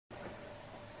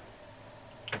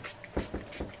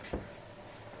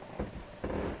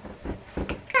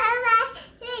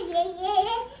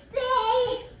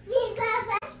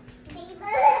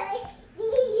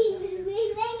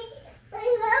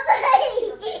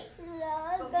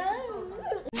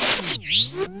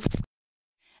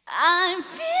I'm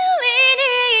feeling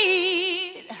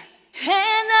it,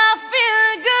 and I feel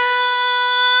good.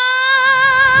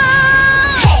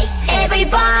 Hey,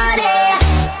 everybody,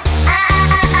 I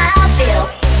feel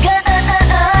good.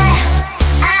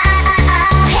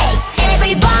 Hey,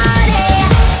 everybody,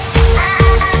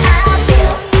 I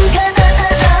feel good.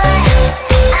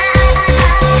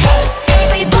 Hey,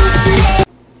 everybody.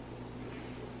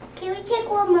 Can we take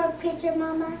one more picture,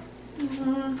 Mama?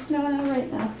 No, not right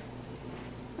now.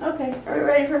 Okay, are we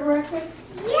ready for breakfast?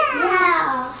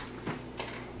 Yeah.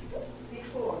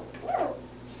 Before.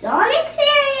 Sonic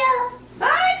cereal.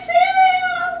 Sonic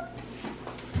cereal!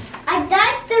 I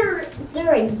thought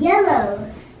they're yellow.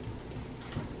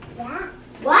 Yeah.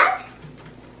 What?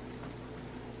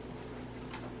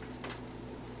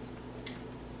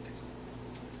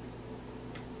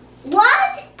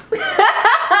 What?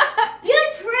 You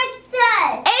tricked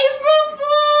us. April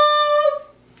Fools!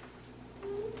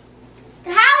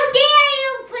 How dare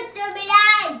you put them in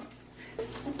ice?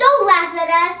 Don't laugh at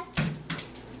us.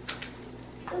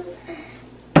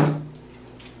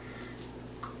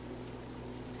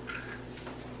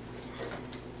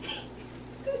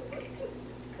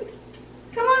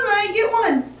 Come on, Ryan, get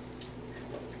one.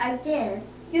 I did.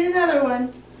 Get another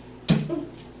one.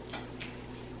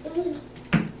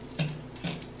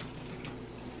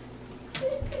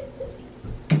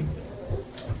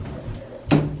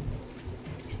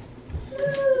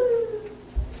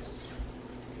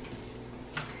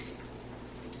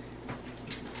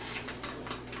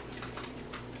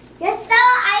 You're so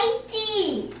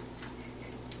icy.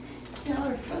 Y'all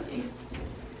are funny.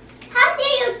 How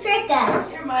dare you trick us?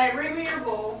 Here, Maya, bring me your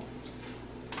bowl.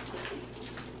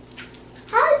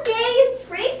 How dare you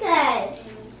trick us?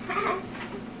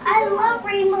 I love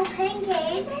rainbow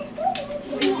pancakes.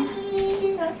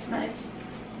 Please. That's nice.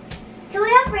 Do we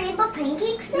have rainbow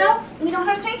pancakes now? No, we don't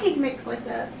have pancake mix like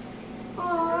that.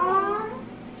 Aww.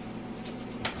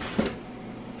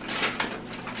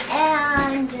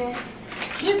 And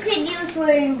you could use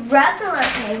regular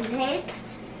pancakes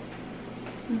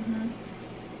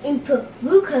and put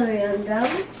food coloring on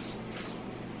them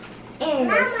and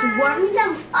warm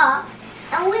them up,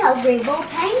 and we have rainbow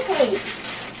pancakes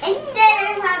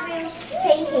instead of having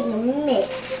pancake mix.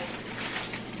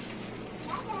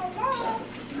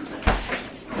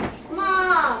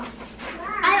 Mom,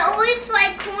 I always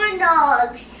like corn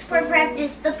dogs for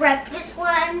breakfast, the breakfast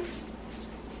ones.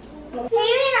 Hey,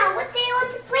 what do you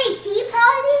want to play? Tea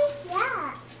party?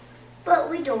 Yeah. But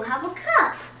we don't have a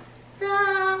cup. So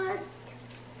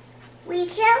we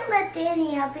can't let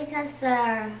Danny out because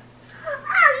Oh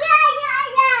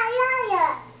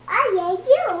yeah. I like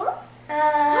you.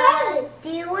 Hey. Do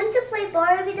you want to play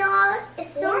Barbie doll?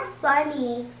 It's so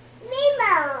funny.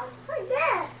 Mimo. Who's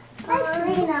that?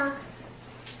 Rena.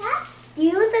 Huh? Do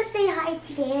you want to say hi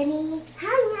to Danny?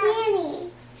 Hi,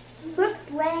 Danny. We're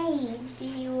playing. Do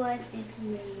you want to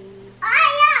play?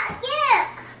 Yeah.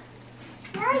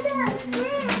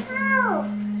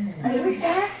 Are you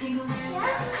sure?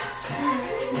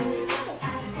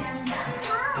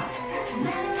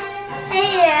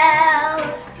 Hello.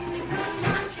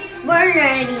 We're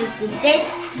ready to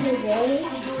dance today.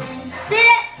 Sit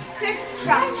at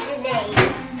crisscross today.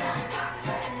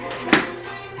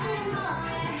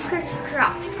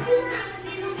 Crisscross.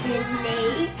 And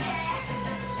Nate,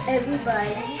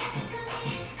 everybody,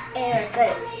 and we're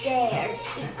gonna say our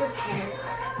secret pants.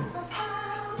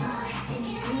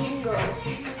 Bingo.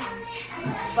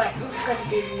 But it's gonna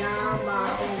be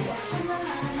normal.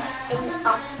 And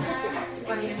up to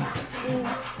 1, 2,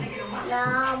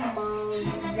 normal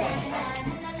Z.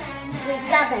 Good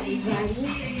job, everybody.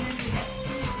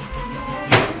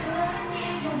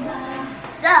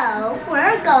 So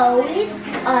we're going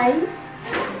on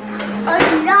a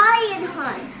lion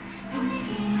hunt.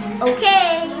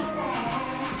 Okay.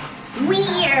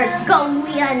 We're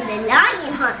going on the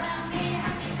lion hunt.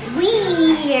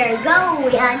 We're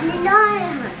going on the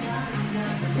lion hunt.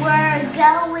 We're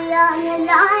going on the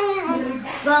lion hunt.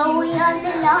 Going on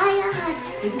the lion hunt.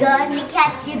 We're going to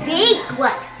catch a big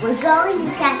one. We're going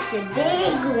to catch a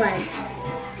big one.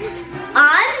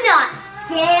 I'm not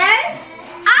scared.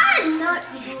 I'm not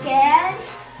scared.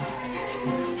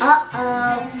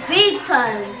 Uh-oh. Big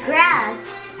time grass.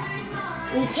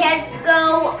 We can't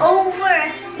go over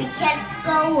it. We can't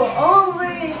go over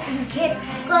it. We can't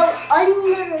go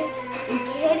under it. We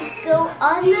can't go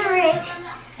under it.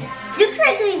 Looks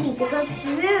like we need to go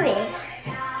through it.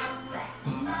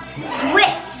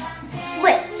 Switch,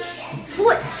 switch,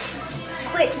 switch,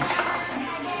 switch.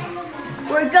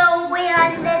 We're going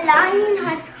on the lion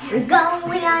hunt. We're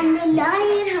going on the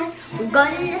lion hunt. We're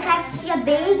going to catch a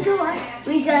big one.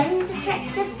 We're going to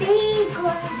catch a big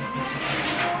one.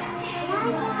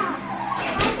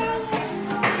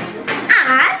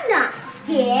 I'm not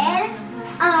scared.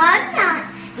 I'm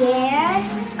not scared.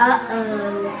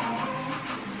 Uh-oh.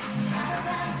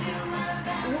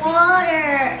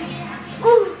 Water.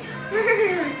 Ooh.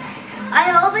 I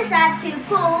hope it's not too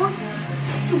cold.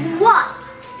 Swat.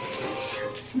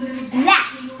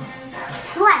 Splash.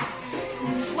 Splash.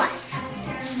 Splash.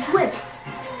 Swim.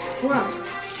 Swim.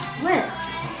 Swim.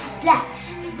 Splash.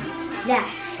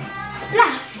 Splash.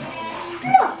 Splash.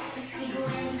 Splash.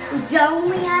 We're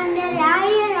going on the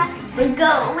lion hunt. We're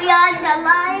going on the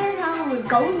lion hunt. We're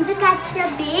going to catch a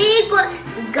big one.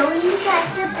 We're going to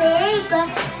catch a big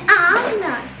one. I'm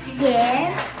not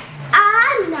scared.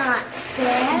 I'm not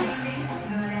scared.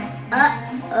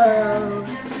 Uh-oh.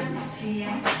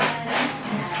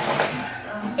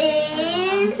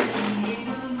 And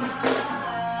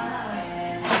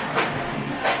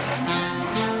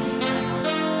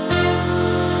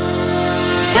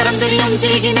사람들이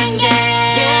움직이는 게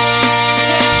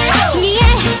신기해.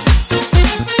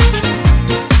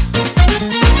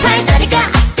 발다리가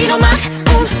앞뒤로 막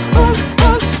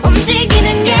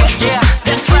움직이는 게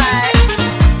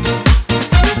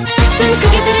손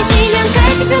크게 들이쉬면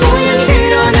갈비뼈 모양이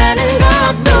드러나는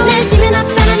것도 내쉬면 앞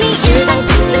사람이 인상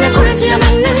탁 쓰면 코를 쥐어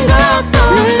막는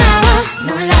것도 놀라워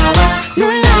놀라워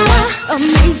놀라워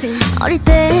Amazing. 어릴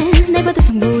때 내 바다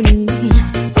정보니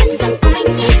완전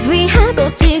꼬맹이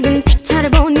위하고 찍은 피차를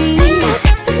보니 아닌가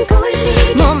싶은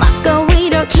권리 뭐 막고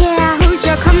이렇게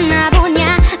훌쩍 컸나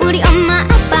보냐 우리 엄마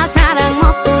아빠 사랑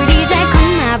먹고 이리 잘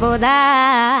컸나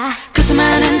보다 그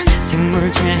수많은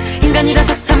생물 중에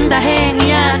인간이라서 참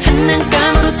다행이야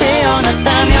장난감으로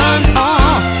태어났다면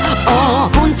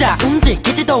혼자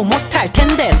움직이지도 못할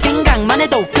텐데 생각만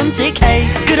해도 끔찍해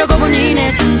그러고 보니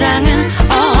내 심장은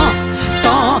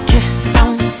어떻게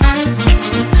bounce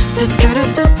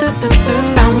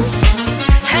뚜뚜루뚜뚜뚜뚜 bounce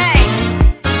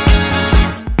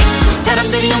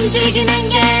사람들이 움직이는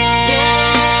게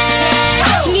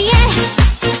신기해.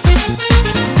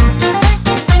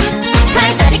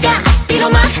 발다리가 앞뒤로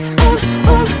막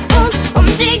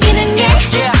움직이는 게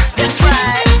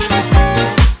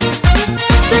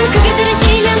손 크게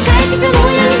들이쉬면 갈비뼈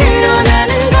모양이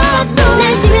드러나는 것도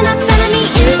내쉬면 앞 사람이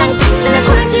인상 탁 쓰면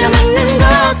코를 쥐어 막는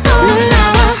것도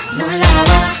놀라워 놀라워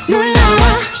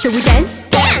놀라워 Shall we dance?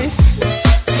 Dance!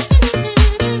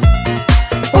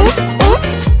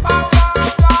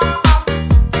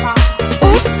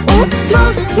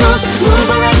 Move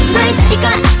around, 발다리가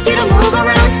앞뒤로 move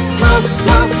around,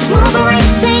 move around,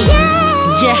 say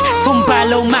yeah. yeah,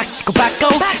 손발로 막 치고 받고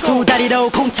두 다리로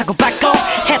공 차고 받고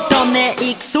했던 내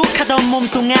익숙하던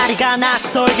몸뚱아리가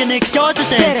낯설게 느껴질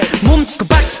때 몸치고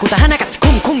박치고 다 하나같이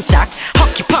쿵쿵짝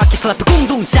허키퍼키 플라프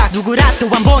궁둥짝 누구라도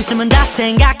한 번쯤은 다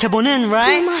생각해보는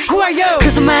right? Who are you? 그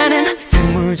수많은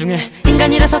생물 중에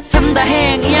인간이라서 참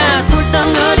다행이야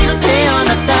돌덩어리로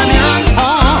태어났다면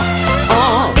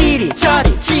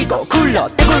이리저리 치고 굴러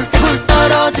떼굴떼굴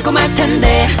떨어지고 말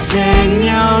텐데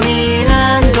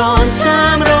생명이란 건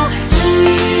참으로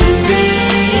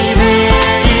신비해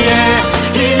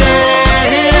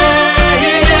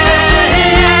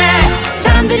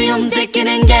사람들이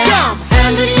움직이는 게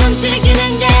사람들이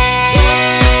움직이는 게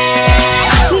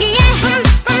신기해.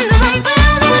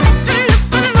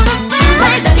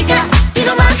 발다리가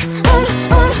앞뒤로 막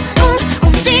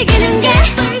움직이는 게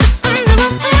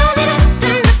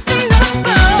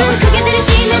손 크게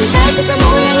들이쉬면 갈비뼈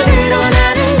모양이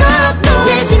드러나는 것도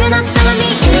내쉬면 앞 사람이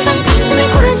인상 탁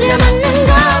쓰면 코를 쥐어 막는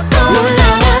것도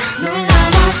놀라워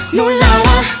놀라워 놀라워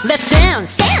Let's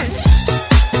dance! Dance!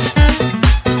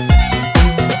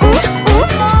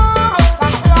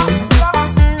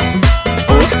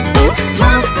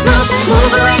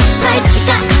 Move around,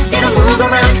 발다리가 앞뒤로 move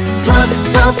around,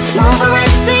 move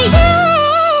around, say yeah.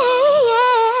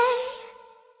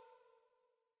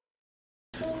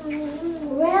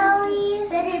 really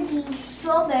better be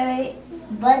strawberry,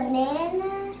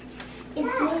 banana. It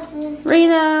makes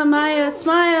Rena, Maya,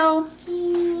 smile.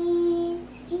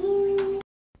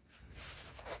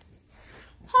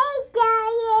 Hey,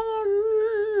 Daddy.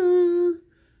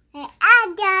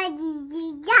 I got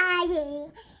you,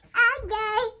 Daddy. I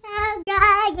got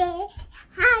it.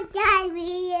 I got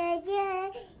it.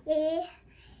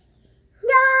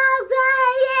 Nobody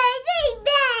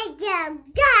better,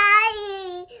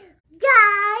 Daddy.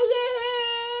 Daddy.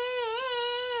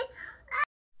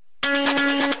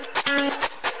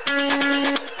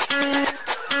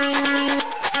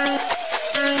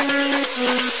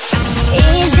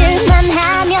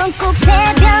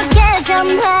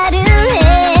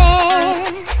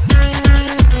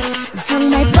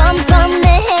 다음번에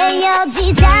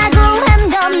헤어지자고 한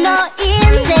건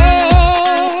너인데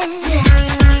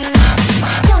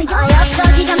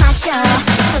어여서 기가 막혀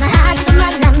전화하지도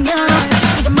말라며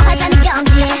지금 뭐 하자는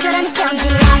건지 어쩌라는 건지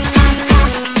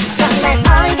정말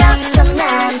어이가 없어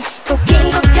난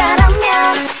웃긴 것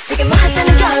같으며 지금 뭐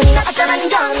하자는 거니 너 어쩌라는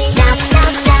거니 Stop stop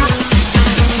stop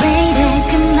왜 이래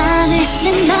그만해 내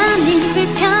맘이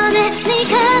불편해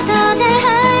네가 더 잘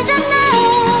알잖아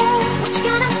What you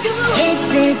gonna do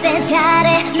있을 때 잘해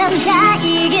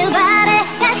남자이길 바래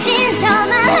다신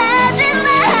전화하지 마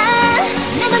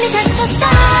내 맘이 다쳤어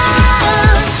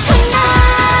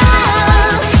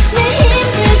늘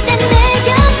힘들 땐 내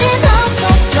곁엔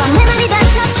없었어 내 맘이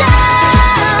다쳤어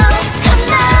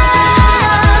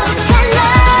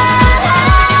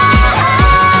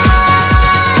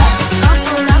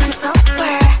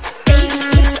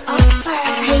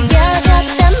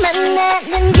헤어졌다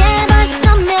만나는 게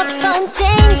벌써 몇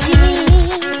번째인지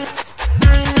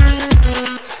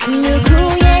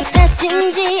누구의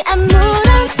탓인지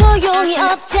아무런 소용이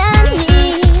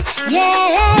없잖니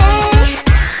yeah.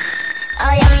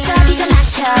 어여서 기가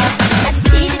막혀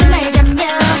마주치지도 말자며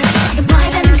지금 뭐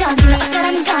하자는 건지 너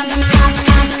어쩌라는 건지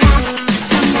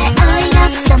정말 어이가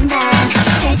없어 난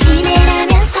잘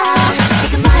지내라면서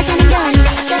지금 뭐 하자는 거니 너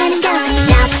어쩌라는 거니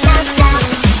Stop stop stop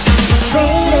왜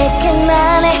이래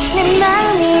그만해 내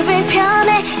마음이 불편해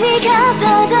네가 더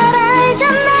잘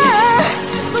알잖아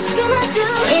What you gonna do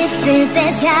있을 때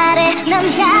잘해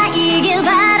남자이길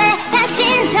바래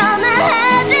다신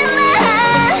전화하지 마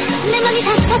내 맘이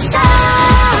다쳤어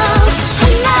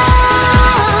Oh no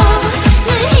늘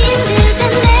힘들 땐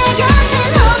내 곁엔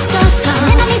없었어 내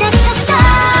맘이 다쳤어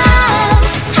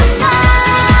Oh no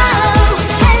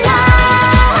hello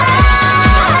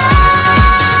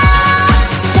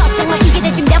걱정만 이게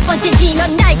대체 몇 번째지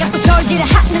넌 날 갖고 졸지를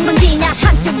하는 건지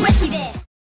나한테 왜 이래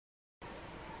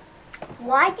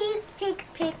Why do you take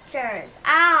pictures?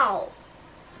 Ow!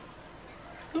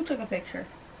 Who took a picture?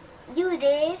 You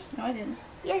did. No, I didn't.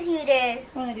 Yes, you did.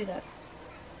 Why did I do that?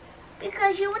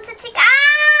 Because you want to take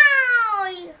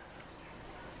ow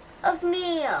of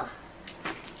me.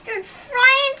 You're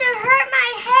trying to hurt my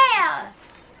hair.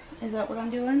 Is that what I'm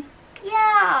doing?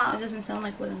 Yeah. That doesn't sound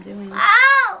like what I'm doing.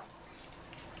 Ow!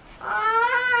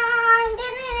 Oh, I'm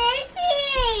getting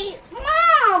itchy.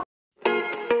 Mom.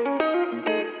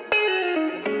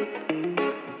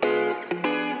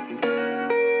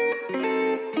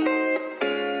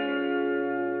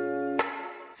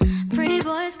 Pretty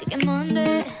boys 그게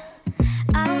뭔데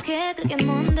I don't care 그게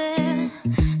뭔데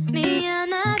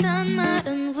미안하단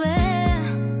말은 왜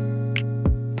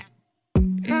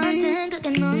너한텐 그게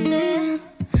뭔데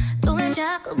또 왜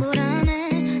자꾸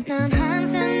불안해 난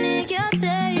항상 네 곁에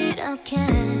이렇게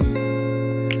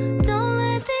Don't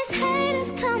let these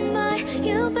haters come by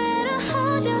You better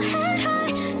hold your head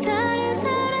high 다른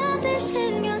사람들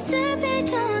신경 쓸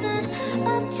필요는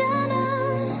없잖아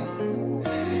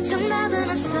정답은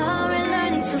없어 We're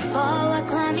learning to fall while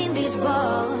climbing these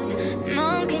walls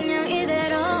넌 그냥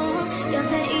이대로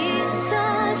옆에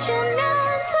있어주면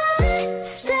돼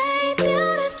Stay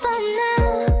beautiful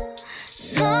now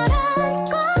너란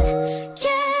꽃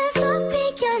계속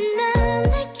피어나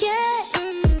내게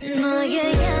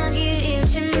너의 향기를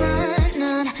잃지만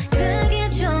난 그게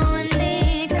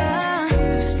좋으니까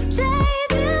Stay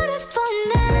beautiful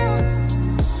now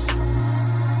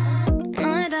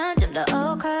너의 단점도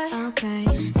okay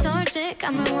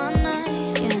솔직함을 원해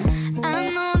yeah. I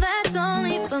know that's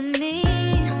only for me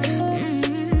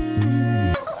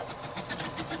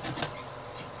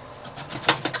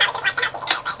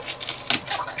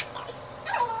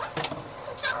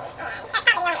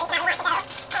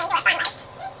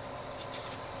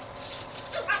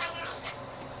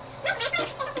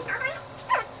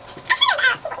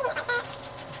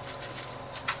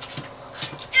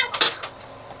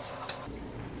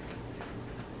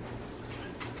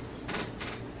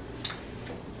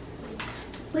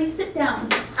Please sit down.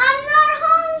 I'm not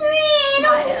hungry.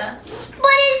 Maya.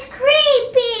 But it's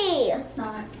creepy. It's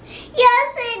not. Yes,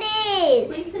 it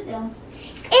is. Please sit down.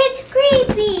 It's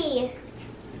creepy.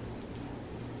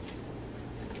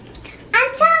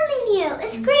 I'm telling you,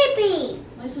 it's creepy.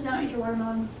 Please sit down and eat your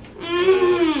watermelon.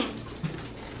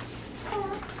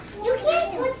 You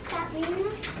can't touch that, Rena.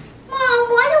 Mom,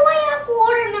 why do I have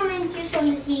watermelon juice on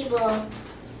the table?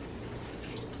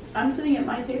 I'm sitting at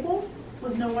my table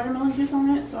with no watermelon juice on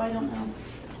it, so I don't know.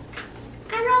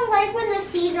 I don't like when the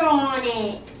seeds are on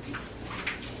it.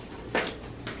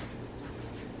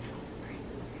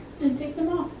 Then take them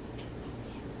off.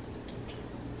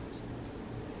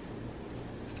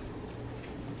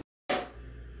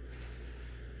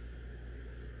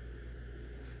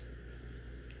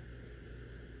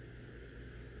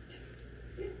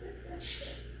 Oh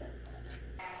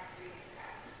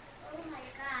my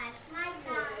gosh, my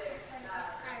God is going to be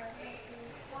tired.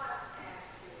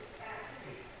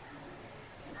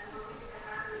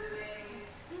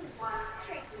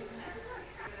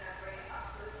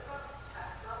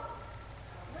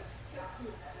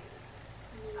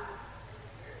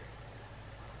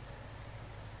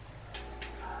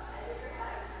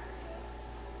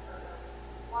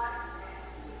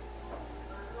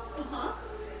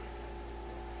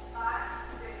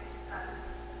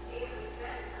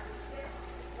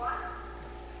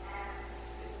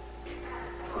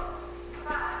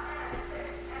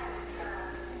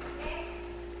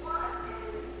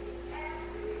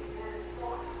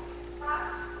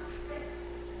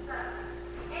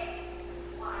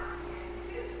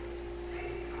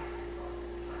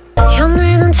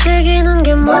 연애는 즐기는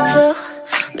게 모토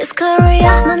Miss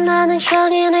Korea 만나는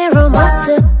현인의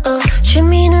로마트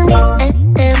취미는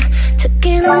EM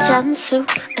특기는 잠수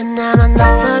나만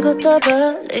났다고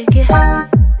떠벌리게 다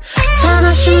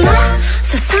마신 나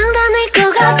세상 다 내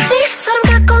것 같지 사람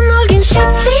갖고 놀긴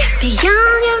쉽지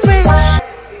Beyond your reach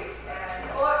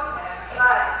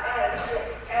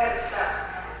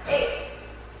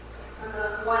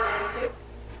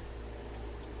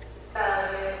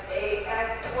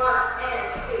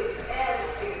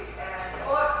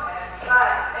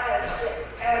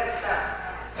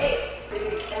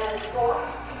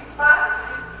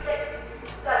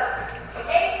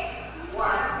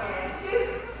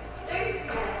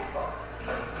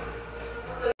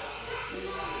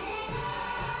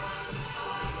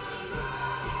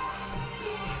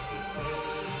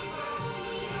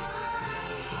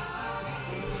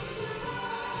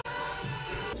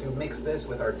Mix this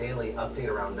with our daily update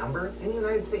around numbers. In the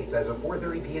United States, as of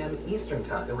 4:30 p.m. Eastern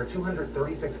Time, there were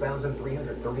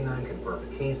 236,339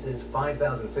 confirmed cases,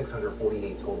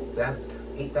 5,648 total deaths,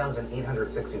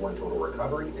 8,861 total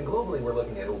recoveries, and globally we're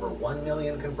looking at over 1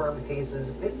 million confirmed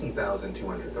cases,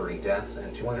 50,230 deaths,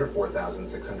 and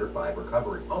 204,605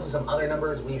 recoveries. Also, some other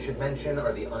numbers we should mention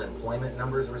are the unemployment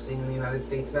numbers we're seeing in the United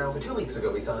States now. So 2 weeks ago,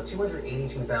 we saw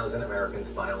 282,000 Americans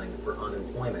filing for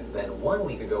unemployment. Then 1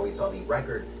 week ago, we saw the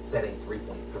record-setting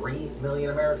 3.3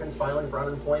 million Americans filing for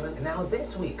unemployment. And now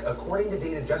this week, according to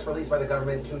data just released by the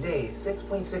government today,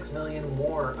 6.6 million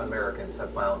more Americans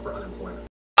have filed for unemployment.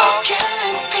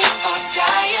 Killing people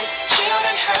dying,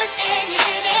 children hurt, hanging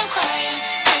and crying.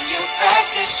 When you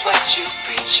practice what you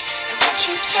preach,